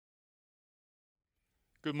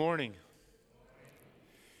Good morning.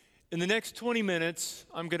 In the next 20 minutes,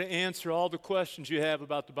 I'm going to answer all the questions you have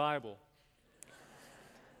about the Bible.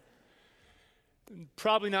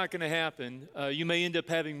 Probably not going to happen. You may end up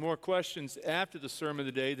having more questions after the sermon of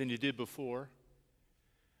the day than you did before.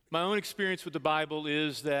 My own experience with the Bible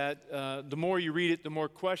is that the more you read it, the more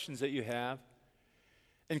questions that you have.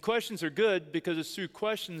 And questions are good because it's through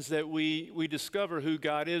questions that we discover who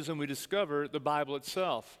God is and we discover the Bible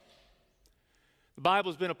itself. The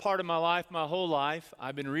Bible's been a part of my life my whole life.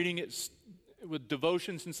 I've been reading it with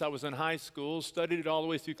devotion since I was in high school, studied it all the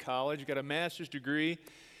way through college, got a master's degree,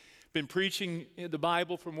 been preaching the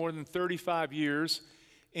Bible for more than 35 years,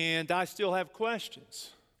 and I still have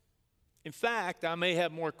questions. In fact, I may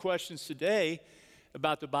have more questions today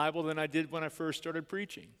about the Bible than I did when I first started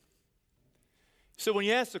preaching. So when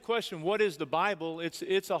you ask the question, what is the Bible?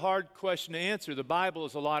 It's a hard question to answer. The Bible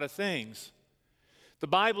is a lot of things. The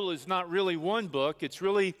Bible is not really one book. It's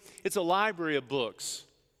a library of books.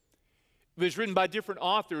 It was written by different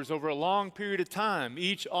authors over a long period of time,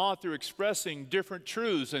 each author expressing different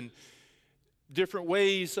truths and different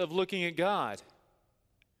ways of looking at God.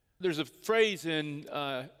 There's a phrase in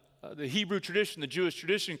the Hebrew tradition, the Jewish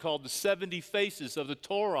tradition, called the 70 faces of the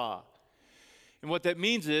Torah. And what that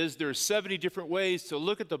means is there are 70 different ways to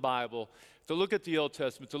look at the Bible, to look at the Old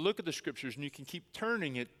Testament, to look at the Scriptures, and you can keep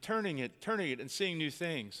turning it, and seeing new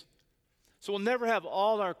things. So we'll never have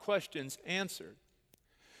all our questions answered.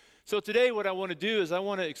 So today what I want to do is I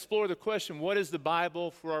want to explore the question, what is the Bible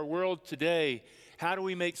for our world today? How do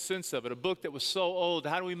we make sense of it? A book that was so old,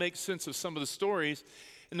 how do we make sense of some of the stories?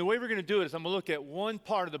 And the way we're going to do it is I'm going to look at one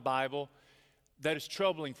part of the Bible that is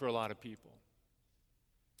troubling for a lot of people.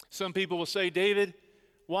 Some people will say, David,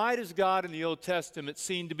 why does God in the Old Testament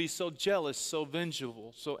seem to be so jealous, so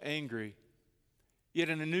vengeful, so angry? Yet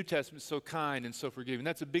in the New Testament, so kind and so forgiving.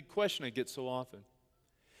 That's a big question I get so often.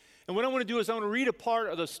 And what I want to do is I want to read a part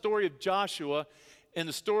of the story of Joshua and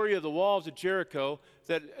the story of the walls of Jericho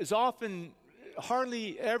that is often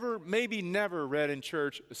hardly ever, maybe never read in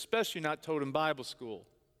church, especially not taught in Bible school.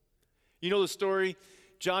 You know the story?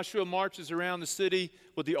 Joshua marches around the city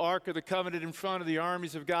with the Ark of the Covenant in front of the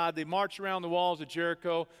armies of God. They march around the walls of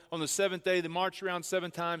Jericho. On the seventh day, they march around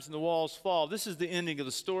 7 times and the walls fall. This is the ending of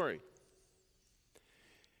the story.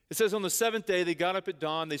 It says on the 7th day, they got up at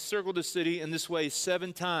dawn. They circled the city in this way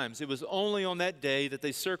 7 times. It was only on that day that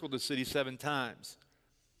they circled the city 7 times.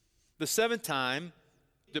 The 7th time,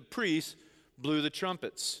 the priests blew the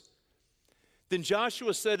trumpets. Then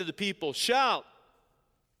Joshua said to the people, shout,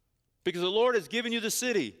 because the Lord has given you the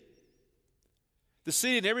city. The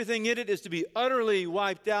city and everything in it is to be utterly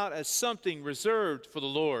wiped out as something reserved for the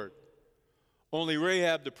Lord. Only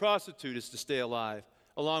Rahab the prostitute is to stay alive,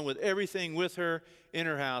 along with everything with her in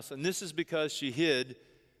her house. And this is because she hid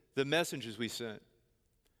the messengers we sent.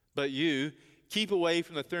 But you, keep away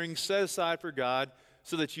from the things set aside for God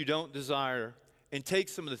so that you don't desire, and take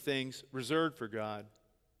some of the things reserved for God.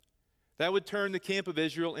 That would turn the camp of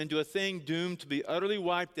Israel into a thing doomed to be utterly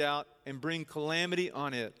wiped out and bring calamity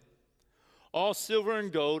on it. All silver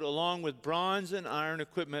and gold, along with bronze and iron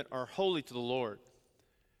equipment, are holy to the Lord.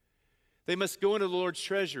 They must go into the Lord's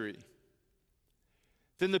treasury.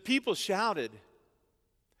 Then the people shouted.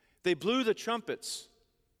 They blew the trumpets.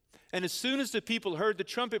 And as soon as the people heard the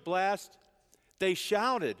trumpet blast, they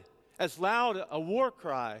shouted as loud a war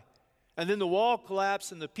cry. And then the wall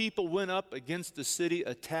collapsed and the people went up against the city,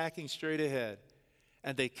 attacking straight ahead.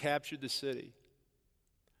 And they captured the city.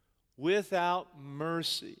 Without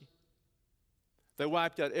mercy. They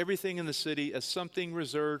wiped out everything in the city as something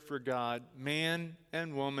reserved for God. Man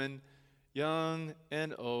and woman, young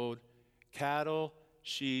and old, cattle,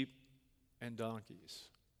 sheep, and donkeys.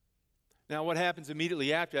 Now what happens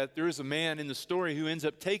immediately after that, there is a man in the story who ends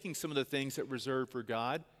up taking some of the things that were reserved for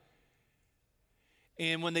God.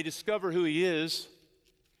 And when they discover who he is,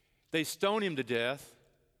 they stone him to death.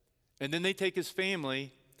 And then they take his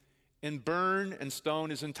family and burn and stone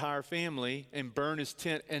his entire family and burn his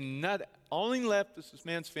tent. And only left this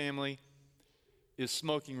man's family is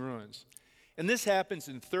smoking ruins. And this happens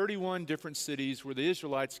in 31 different cities where the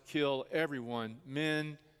Israelites kill everyone,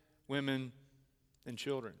 men, women, and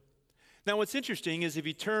children. Now what's interesting is if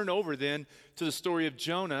you turn over then to the story of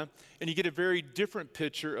Jonah, and you get a very different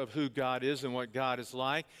picture of who God is and what God is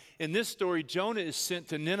like. In this story, Jonah is sent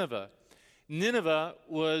to Nineveh. Nineveh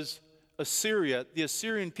was Assyria. The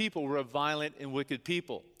Assyrian people were a violent and wicked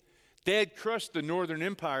people. They had crushed the northern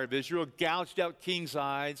empire of Israel, gouged out kings'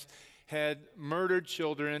 eyes, had murdered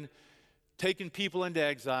children, taken people into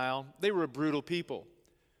exile. They were a brutal people.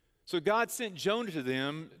 So God sent Jonah to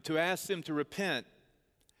them to ask them to repent.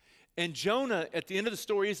 And Jonah, at the end of the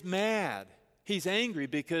story, is mad. He's angry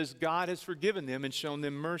because God has forgiven them and shown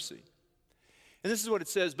them mercy. And this is what it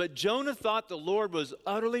says, "But Jonah thought the Lord was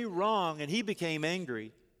utterly wrong, and he became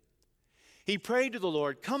angry. He prayed to the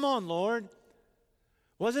Lord, 'Come on, Lord.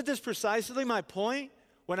 Wasn't this precisely my point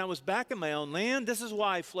when I was back in my own land? This is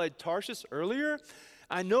why I fled Tarshish earlier.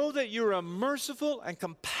 I know that you're a merciful and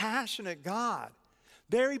compassionate God,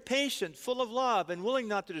 very patient, full of love, and willing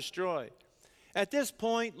not to destroy. At this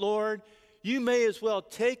point, Lord, you may as well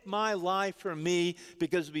take my life from me,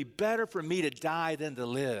 because it would be better for me to die than to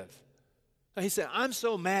live.' He said, 'I'm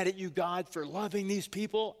so mad at you, God, for loving these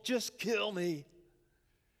people. Just kill me.'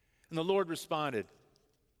 And the Lord responded,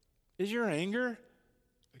 'Is your anger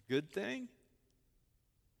a good thing?'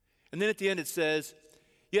 And then at the end it says,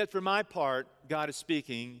 'Yet for my part,' God is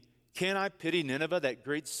speaking, 'can I pity Nineveh, that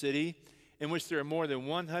great city in which there are more than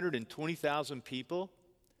 120,000 people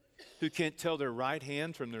who can't tell their right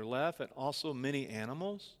hand from their left, and also many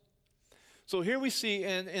animals?'" So here we see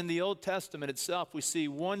in the Old Testament itself, we see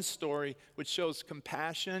one story which shows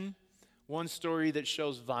compassion, one story that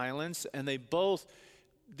shows violence, and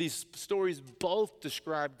these stories both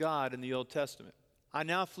describe God in the Old Testament. I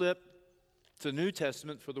now flip to the New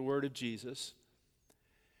Testament for the word of Jesus.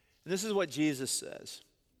 And this is what Jesus says.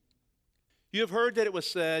 "You have heard that it was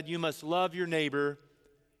said, 'You must love your neighbor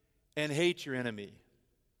and hate your enemy.'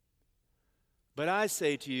 But I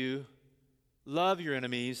say to you, love your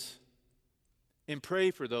enemies and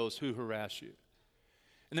pray for those who harass you."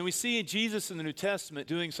 And then we see Jesus in the New Testament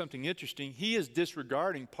doing something interesting. He is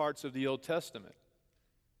disregarding parts of the Old Testament.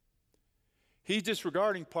 He's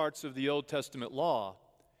disregarding parts of the Old Testament law.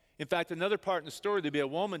 In fact, another part in the story, there'd be a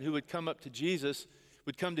woman who would come to Jesus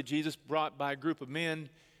brought by a group of men.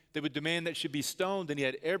 They would demand that she be stoned, and he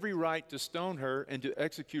had every right to stone her and to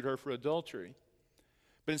execute her for adultery.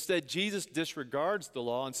 But instead, Jesus disregards the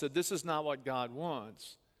law and said, "This is not what God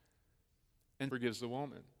wants," and forgives the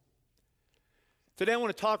woman. Today I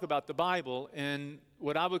want to talk about the Bible and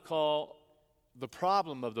what I would call the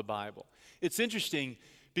problem of the Bible. It's interesting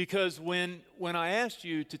because when I asked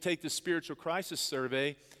you to take the spiritual crisis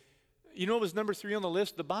survey, you know what was number 3 on the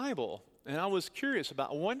list? The Bible. And I was curious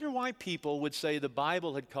I wonder why people would say the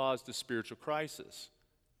Bible had caused a spiritual crisis.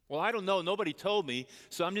 Well, I don't know. Nobody told me,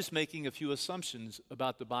 so I'm just making a few assumptions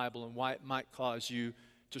about the Bible and why it might cause you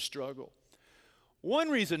to struggle. One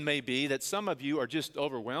reason may be that some of you are just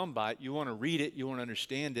overwhelmed by it. You want to read it, you want to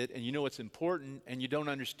understand it, and you know it's important, and you don't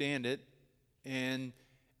understand it, and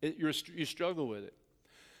you struggle with it.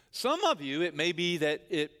 Some of you, it may be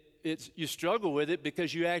that you struggle with it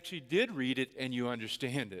because you actually did read it and you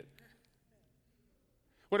understand it.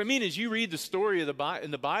 What I mean is, you read the story in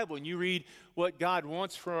the Bible, and you read what God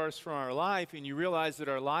wants for us from our life, and you realize that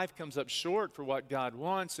our life comes up short for what God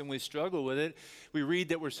wants, and we struggle with it. We read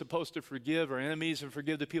that we're supposed to forgive our enemies and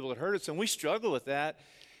forgive the people that hurt us, and we struggle with that.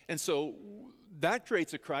 And so that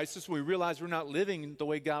creates a crisis when we realize we're not living the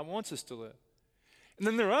way God wants us to live. And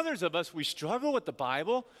then there are others of us, we struggle with the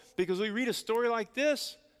Bible because we read a story like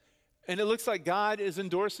this, and it looks like God is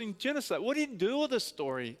endorsing genocide. What do you do with a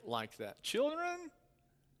story like that? Children?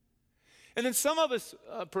 And then some of us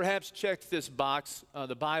perhaps checked this box.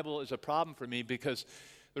 The Bible is a problem for me because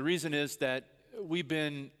the reason is that we've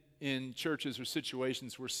been in churches or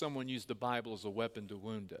situations where someone used the Bible as a weapon to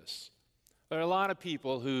wound us. There are a lot of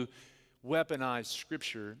people who weaponize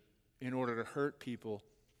Scripture in order to hurt people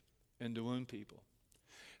and to wound people.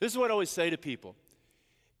 This is what I always say to people.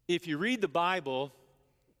 If you read the Bible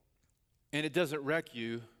and it doesn't wreck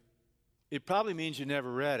you, it probably means you never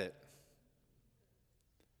read it.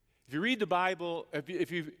 If you read the Bible,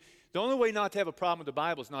 the only way not to have a problem with the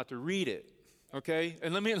Bible is not to read it, okay?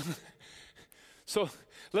 And let me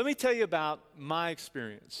tell you about my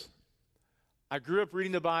experience. I grew up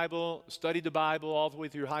reading the Bible, studied the Bible all the way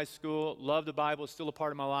through high school, loved the Bible, it's still a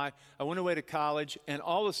part of my life. I went away to college, and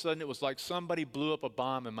all of a sudden it was like somebody blew up a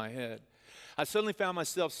bomb in my head. I suddenly found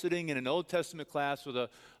myself sitting in an Old Testament class with a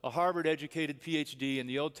Harvard-educated PhD in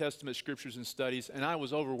the Old Testament scriptures and studies, and I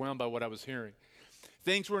was overwhelmed by what I was hearing.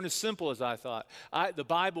 Things weren't as simple as I thought. The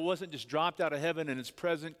Bible wasn't just dropped out of heaven in its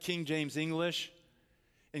present King James English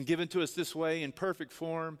and given to us this way in perfect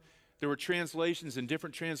form. There were translations and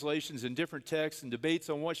different texts and debates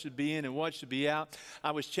on what should be in and what should be out. I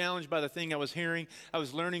was challenged by the thing I was hearing. I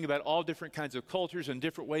was learning about all different kinds of cultures and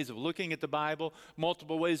different ways of looking at the Bible,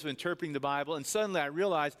 multiple ways of interpreting the Bible. And suddenly I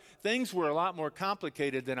realized things were a lot more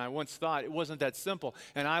complicated than I once thought. It wasn't that simple,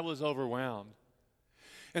 and I was overwhelmed.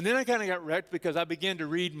 And then I kind of got wrecked because I began to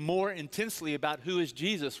read more intensely about who is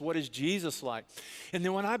Jesus, what is Jesus like. And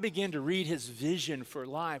then when I began to read his vision for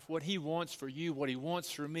life, what he wants for you, what he wants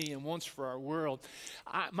for me and wants for our world,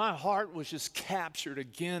 my heart was just captured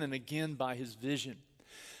again and again by his vision.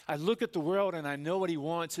 I look at the world and I know what he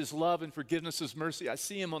wants, his love and forgiveness, his mercy. I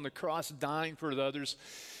see him on the cross dying for the others.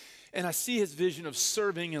 And I see his vision of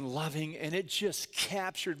serving and loving, and it just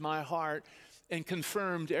captured my heart and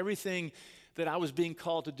confirmed everything that I was being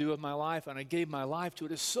called to do with my life, and I gave my life to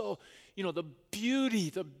it. It's so, the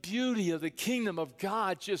beauty of the kingdom of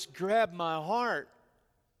God just grabbed my heart.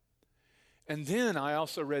 And then I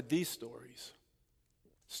also read these stories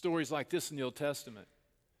like this in the Old Testament.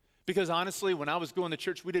 Because honestly, when I was going to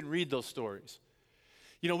church, we didn't read those stories.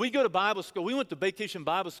 We go to Bible school. We went to vacation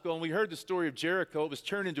Bible school, and we heard the story of Jericho. It was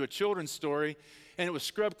turned into a children's story, and it was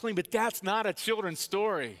scrubbed clean, but that's not a children's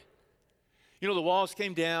story. The walls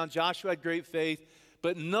came down, Joshua had great faith,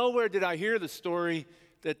 but nowhere did I hear the story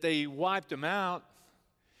that they wiped them out.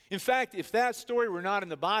 In fact, if that story were not in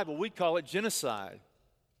the Bible, we'd call it genocide.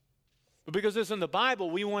 But because it's in the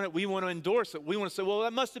Bible, we want to endorse it. We want to say, well,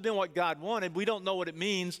 that must have been what God wanted. We don't know what it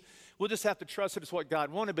means. We'll just have to trust that it's what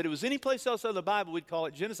God wanted. But if it was any place else in the Bible, we'd call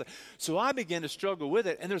it genocide. So I began to struggle with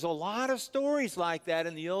it. And there's a lot of stories like that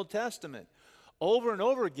in the Old Testament, over and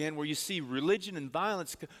over again, where you see religion and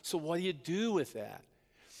violence. So what do you do with that?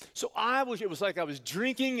 So it was like I was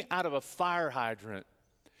drinking out of a fire hydrant.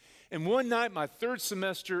 And one night, my third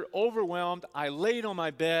semester, overwhelmed, I laid on my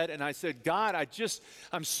bed and I said, God,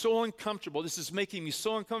 I'm so uncomfortable. This is making me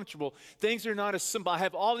so uncomfortable. Things are not as simple. I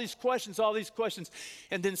have all these questions.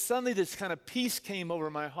 And then suddenly this kind of peace came over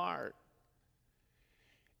my heart.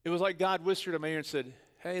 It was like God whispered in my ear and said,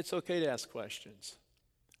 hey, it's okay to ask questions.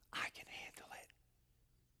 I can handle it.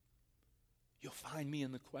 You'll find me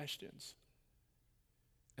in the questions.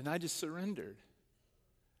 And I just surrendered.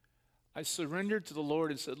 I surrendered to the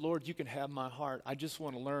Lord and said, Lord, you can have my heart. I just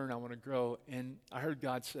want to learn. I want to grow. And I heard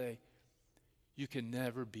God say, you can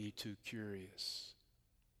never be too curious.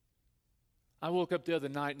 I woke up the other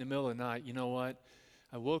night in the middle of the night. You know what?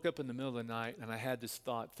 I woke up in the middle of the night and I had this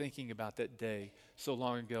thought thinking about that day so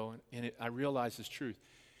long ago. And I realized this truth,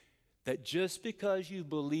 that just because you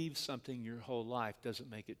believe something your whole life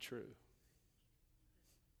doesn't make it true.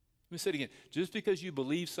 Let me say it again. Just because you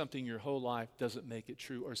believe something your whole life doesn't make it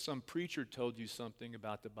true, or some preacher told you something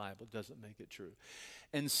about the Bible doesn't make it true.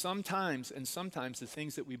 And sometimes the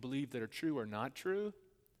things that we believe that are true are not true.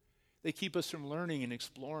 They keep us from learning and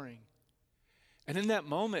exploring. And in that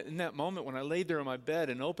moment when I laid there on my bed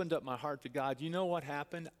and opened up my heart to God, you know what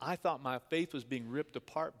happened? I thought my faith was being ripped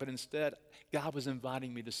apart, but instead God was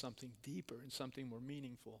inviting me to something deeper and something more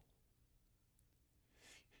meaningful.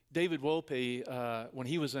 David Wope, when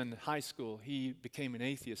he was in high school, he became an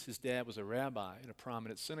atheist. His dad was a rabbi in a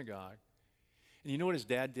prominent synagogue. And you know what his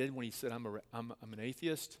dad did when he said, I'm an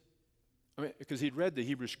atheist? Because he'd read the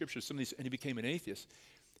Hebrew scriptures, some of these, and he became an atheist.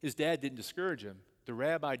 His dad didn't discourage him. The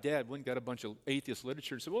rabbi dad went and got a bunch of atheist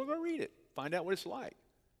literature and said, well, go read it. Find out what it's like.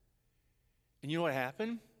 And you know what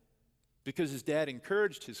happened? Because his dad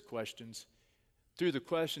encouraged his questions, through the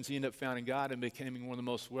questions he ended up finding God and becoming one of the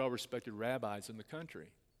most well-respected rabbis in the country.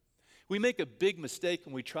 We make a big mistake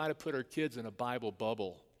when we try to put our kids in a Bible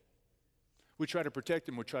bubble. We try to protect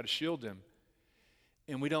them, we try to shield them,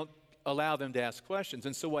 and we don't allow them to ask questions.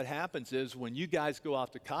 And so what happens is when you guys go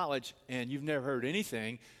off to college and you've never heard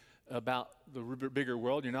anything about the bigger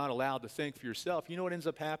world, you're not allowed to think for yourself. You know what ends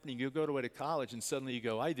up happening? You go away to college and suddenly you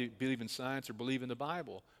go, I do believe in science or believe in the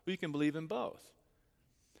Bible. Well, you can believe in both.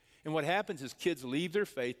 And what happens is kids leave their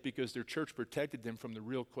faith because their church protected them from the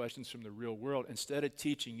real questions from the real world instead of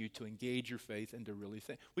teaching you to engage your faith and to really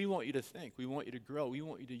think. We want you to think. We want you to grow. We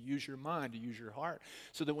want you to use your mind, to use your heart,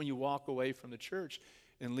 so that when you walk away from the church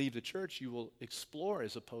and leave the church, you will explore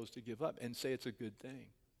as opposed to give up and say it's a good thing.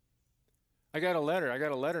 I got a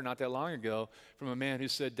letter not that long ago from a man who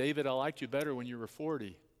said, David, I liked you better when you were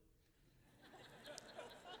 40.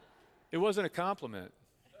 It wasn't a compliment.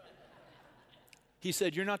 He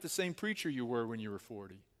said, you're not the same preacher you were when you were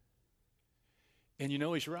 40. And you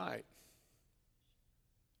know he's right.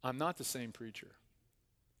 I'm not the same preacher.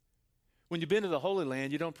 When you've been to the Holy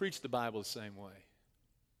Land, you don't preach the Bible the same way.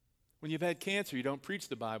 When you've had cancer, you don't preach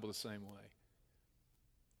the Bible the same way.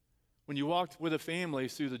 When you walked with a family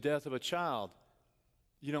through the death of a child,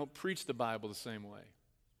 you don't preach the Bible the same way.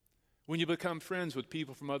 When you become friends with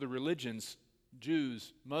people from other religions,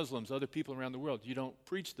 Jews, Muslims, other people around the world, you don't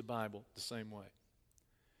preach the Bible the same way.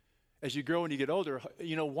 As you grow and you get older,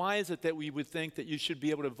 why is it that we would think that you should be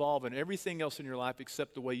able to evolve in everything else in your life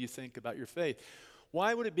except the way you think about your faith?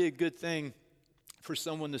 Why would it be a good thing for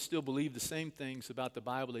someone to still believe the same things about the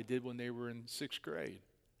Bible they did when they were in 6th grade.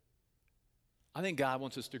 I think God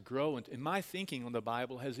wants us to grow, and my thinking on the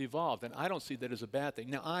Bible has evolved, and I don't see that as a bad thing.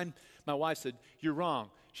 Now, my wife said, "You're wrong."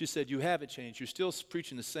 She said, "You haven't changed. You're still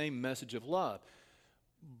preaching the same message of love."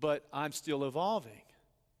 But I'm still evolving.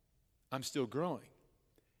 I'm still growing.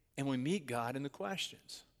 And we meet God in the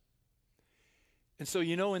questions. And so,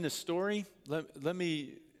 in this story, let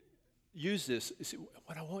me use this. See,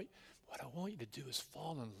 what I want you to do is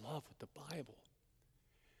fall in love with the Bible,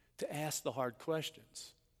 to ask the hard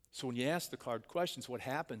questions. So when you ask the hard questions, what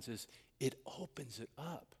happens is it opens it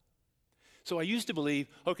up. So I used to believe,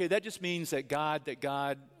 okay, that just means that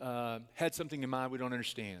God had something in mind we don't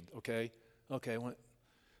understand, okay?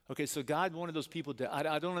 Okay, so God wanted those people to,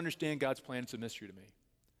 I don't understand God's plan, it's a mystery to me.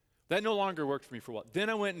 That no longer worked for me for a while. Then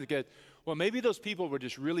I went and get, well, maybe those people were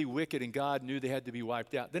just really wicked and God knew they had to be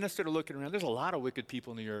wiped out. Then I started looking around, there's a lot of wicked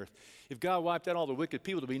people on the earth. If God wiped out all the wicked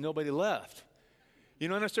people, there'd be nobody left.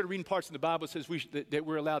 And I started reading parts in the Bible that says that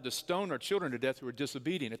we're allowed to stone our children to death who are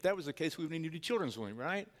disobedient. If that was the case, we wouldn't need to do children's womb,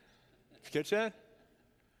 right? Did you catch that?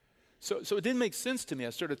 So it didn't make sense to me. I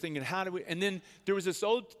started thinking, how do we, and then there was this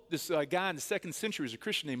guy in the 2nd century, was a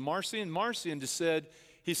Christian named Marcion. Marcion just said,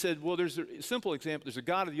 well, there's a simple example. There's a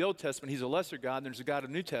God of the Old Testament, he's a lesser God, and there's a God of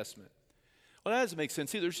the New Testament. Well, that doesn't make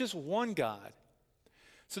sense either. There's just one God.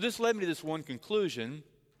 So this led me to this one conclusion.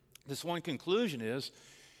 This one conclusion is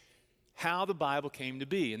how the Bible came to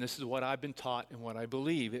be. And this is what I've been taught and what I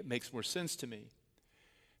believe. It makes more sense to me.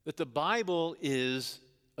 That the Bible is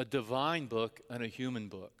a divine book and a human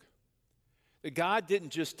book. That God didn't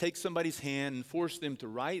just take somebody's hand and force them to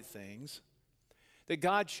write things. That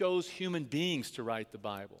God chose human beings to write the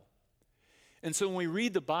Bible. And so when we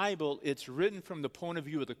read the Bible, it's written from the point of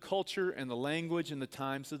view of the culture and the language and the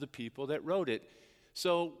times of the people that wrote it.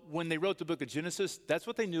 So when they wrote the book of Genesis, that's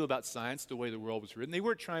what they knew about science, the way the world was written. They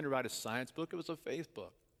weren't trying to write a science book, it was a faith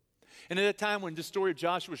book. And at that time when the story of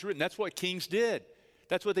Joshua was written, that's what kings did.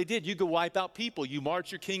 That's what they did. You go wipe out people. You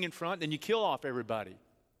march your king in front and you kill off everybody.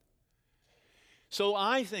 So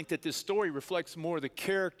I think that this story reflects more the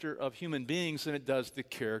character of human beings than it does the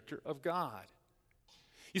character of God.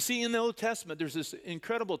 You see, in the Old Testament, there's this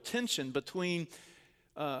incredible tension between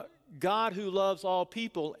God who loves all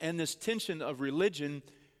people and this tension of religion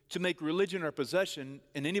to make religion our possession,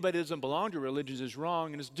 and anybody that doesn't belong to religion is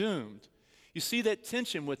wrong and is doomed. You see that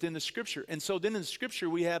tension within the Scripture. And so then in the Scripture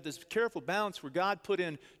we have this careful balance where God put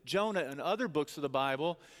in Jonah and other books of the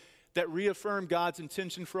Bible that reaffirm God's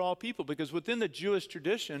intention for all people. Because within the Jewish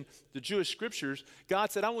tradition, the Jewish Scriptures,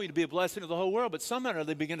 God said, I want you to be a blessing to the whole world. But somehow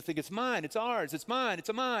they begin to think it's mine, it's ours, it's mine,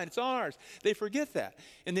 it's mine, it's ours. They forget that.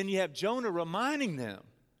 And then you have Jonah reminding them.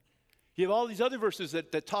 You have all these other verses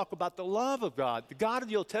that talk about the love of God. The God of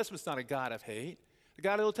the Old Testament is not a God of hate. The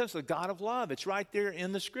God of the Old Testament is a God of love. It's right there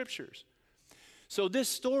in the Scriptures. So this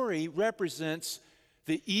story represents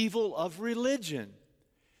the evil of religion,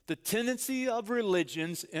 the tendency of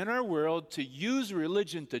religions in our world to use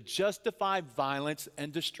religion to justify violence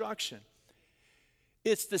and destruction.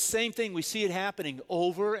 It's the same thing. We see it happening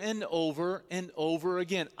over and over and over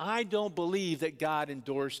again. I don't believe that God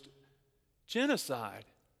endorsed genocide.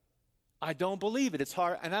 I don't believe it. It's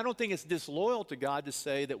hard, and I don't think it's disloyal to God to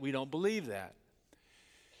say that we don't believe that.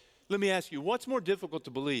 Let me ask you, what's more difficult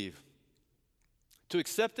to believe? To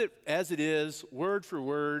accept it as it is, word for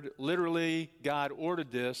word, literally, God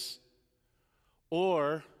ordered this,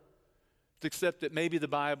 or to accept that maybe the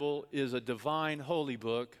Bible is a divine holy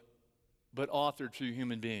book, but authored through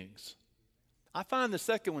human beings? I find the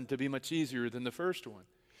second one to be much easier than the first one.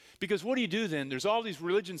 Because what do you do then? There's all these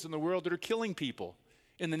religions in the world that are killing people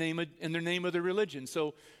in the name of their religion.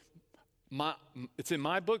 So it's in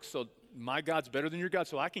my book, so my God's better than your God,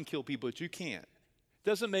 so I can kill people, but you can't.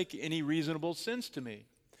 Doesn't make any reasonable sense to me.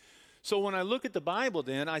 So when I look at the Bible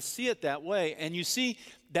then, I see it that way, and you see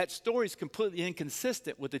that story is completely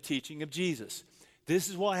inconsistent with the teaching of Jesus. This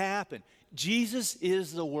is what happened. Jesus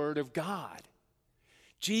is the Word of God.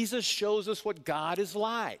 Jesus shows us what God is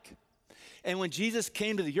like. And when Jesus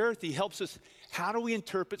came to the earth, he helps us. How do we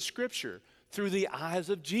interpret Scripture? Through the eyes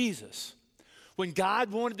of Jesus. When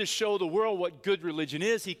God wanted to show the world what good religion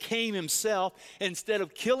is, he came himself. Instead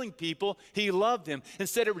of killing people, he loved them.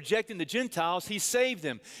 Instead of rejecting the Gentiles, he saved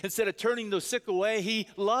them. Instead of turning the sick away, he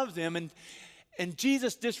loved them. And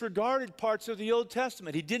Jesus disregarded parts of the Old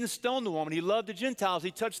Testament. He didn't stone the woman. He loved the Gentiles.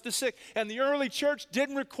 He touched the sick. And the early church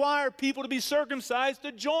didn't require people to be circumcised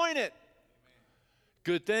to join it.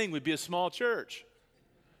 Good thing we'd be a small church.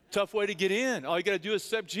 Tough way to get in. All you got to do is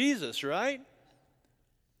accept Jesus, right?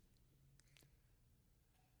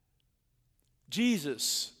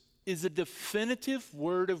 Jesus is a definitive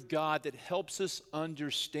word of God that helps us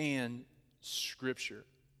understand Scripture.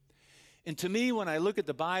 And to me, when I look at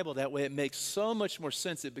the Bible that way, it makes so much more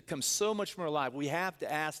sense. It becomes so much more alive. We have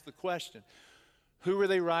to ask the question, who were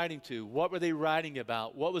they writing to? What were they writing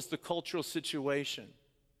about? What was the cultural situation?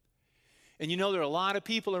 And you know, there are a lot of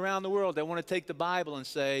people around the world that want to take the Bible and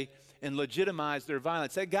say, and legitimize their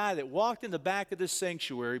violence. That guy that walked in the back of this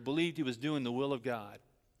sanctuary believed he was doing the will of God.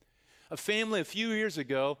 A family a few years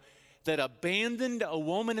ago that abandoned a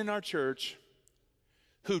woman in our church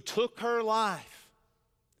who took her life.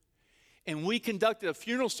 And we conducted a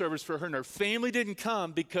funeral service for her, and her family didn't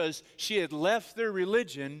come because she had left their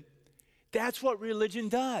religion. That's what religion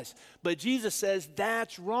does. But Jesus says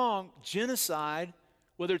that's wrong. Genocide,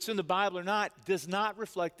 whether it's in the Bible or not, does not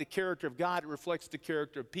reflect the character of God. It reflects the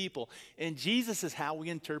character of people. And Jesus is how we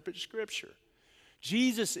interpret Scripture.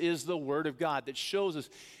 Jesus is the Word of God that shows us.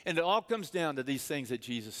 And it all comes down to these things that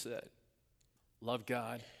Jesus said. Love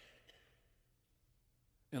God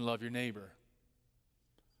and love your neighbor.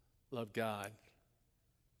 Love God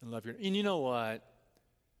and love your... And you know what?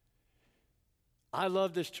 I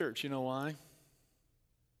love this church. You know why?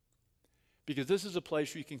 Because this is a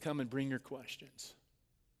place where you can come and bring your questions.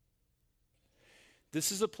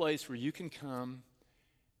 This is a place where you can come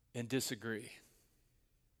and disagree.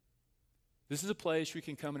 This is a place where you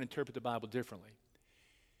can come and interpret the Bible differently.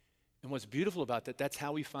 And what's beautiful about that, that's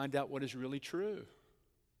how we find out what is really true.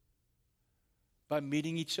 By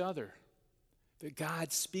meeting each other. That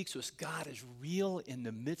God speaks to us. God is real in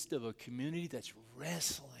the midst of a community that's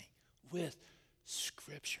wrestling with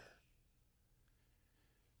Scripture.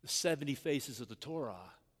 The 70 faces of the Torah,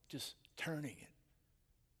 just turning it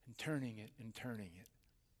and turning it and turning it.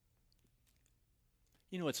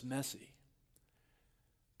 You know, it's messy.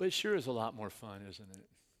 But it sure is a lot more fun, isn't it?